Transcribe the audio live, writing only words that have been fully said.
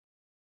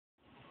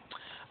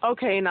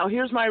Okay, now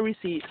here's my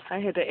receipt. I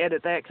had to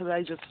edit that because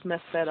I just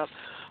messed that up.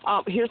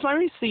 Here's my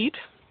receipt.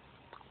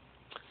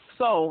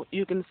 So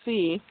you can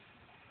see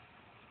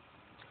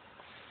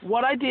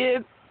what I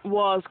did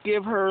was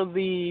give her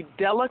the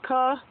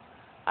Delica.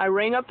 I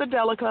rang up the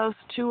Delicas,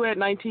 2 at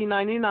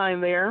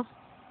 $19.99 there.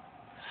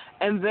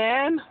 And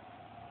then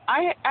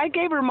I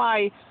gave her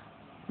my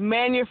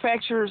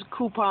manufacturer's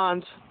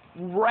coupons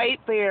right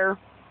there,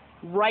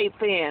 right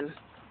then.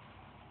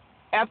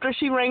 After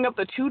she rang up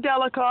the 2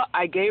 Delica,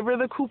 I gave her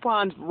the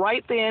coupons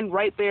right then,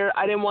 right there.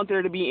 I didn't want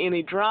there to be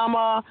any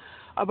drama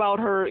about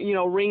her,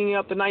 ringing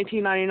up the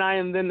 $19.99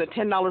 and then the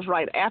 $10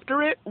 right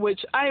after it,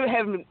 which I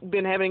haven't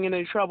been having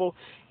any trouble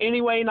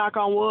anyway, knock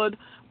on wood,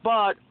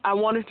 but I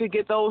wanted to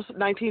get those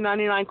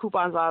 $19.99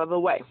 coupons out of the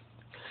way.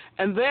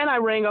 And then I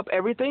rang up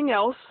everything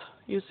else.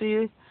 You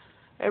see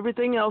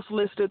everything else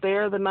listed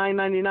there, the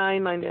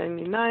 $9.99,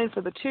 $9.99 for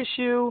the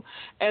tissue,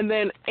 and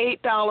then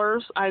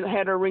 $8. I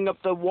had her ring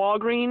up the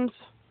Walgreens,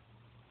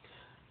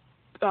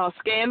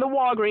 scan the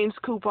Walgreens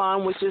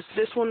coupon, which is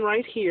this one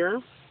right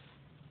here,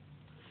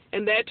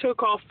 and that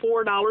took off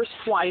 $4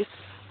 twice,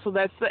 so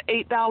that's the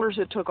 $8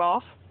 it took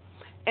off.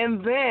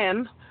 And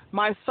then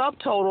my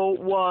subtotal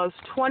was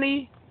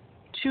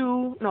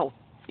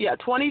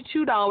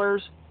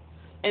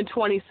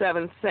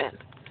 $22.27.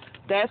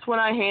 That's when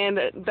I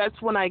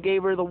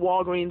gave her the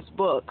Walgreens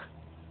book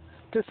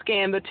to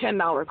scan the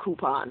 $10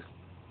 coupon.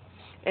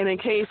 And in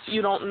case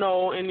you don't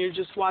know and you're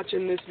just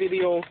watching this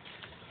video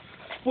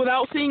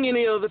without seeing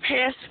any of the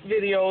past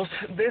videos,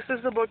 this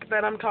is the book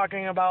that I'm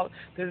talking about.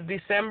 This is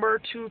December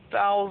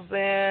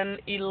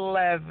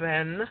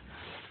 2011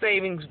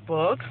 savings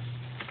book.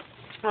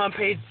 On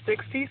page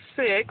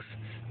 66,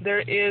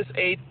 there is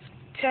a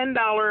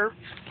 $10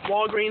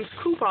 Walgreens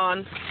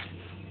coupon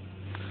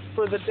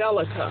for the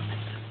Delica.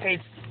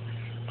 Page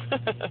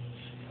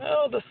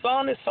oh, the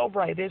sun is so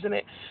bright, isn't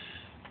it?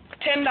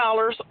 $10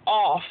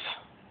 off.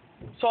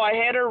 So I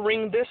had her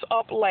ring this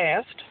up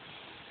last.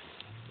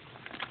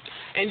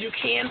 And you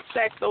can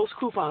stack those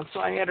coupons.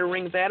 So I had her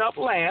ring that up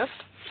last.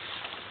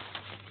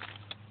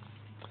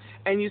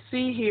 And you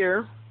see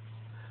here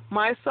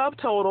my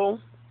subtotal,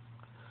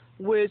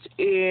 which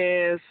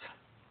is,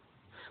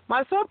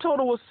 my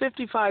subtotal was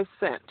 55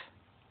 cents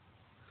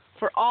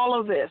for all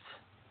of this.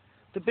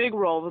 The big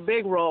roll,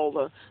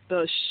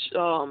 the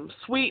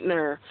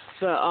sweetener,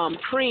 the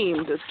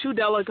cream, the 2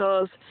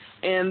 Delicas,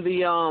 and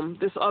the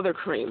this other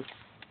cream.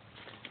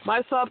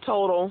 My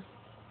subtotal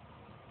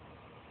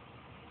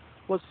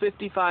was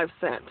 55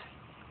 cents,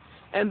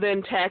 and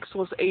then tax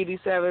was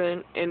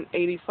 87 and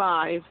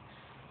 85,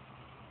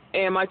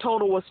 and my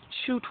total was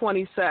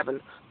 227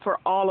 for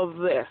all of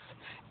this.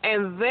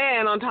 And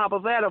then on top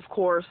of that, of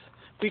course,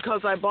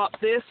 because I bought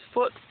this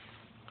foot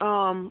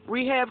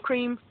rehab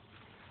cream,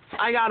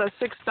 I got a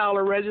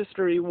 $6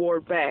 registry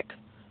reward back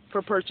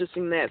for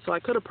purchasing that. So I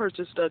could have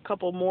purchased a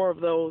couple more of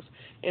those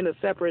in a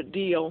separate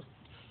deal.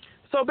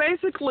 So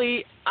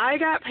basically, I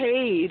got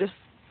paid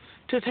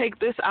to take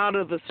this out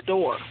of the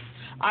store.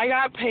 I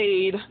got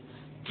paid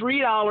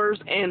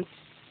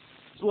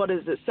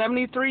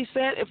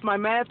 $3.73, if my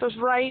math is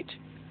right,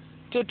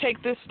 to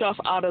take this stuff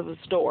out of the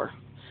store.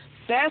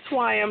 That's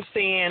why I'm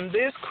saying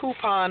this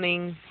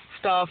couponing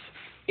stuff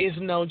is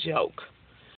no joke.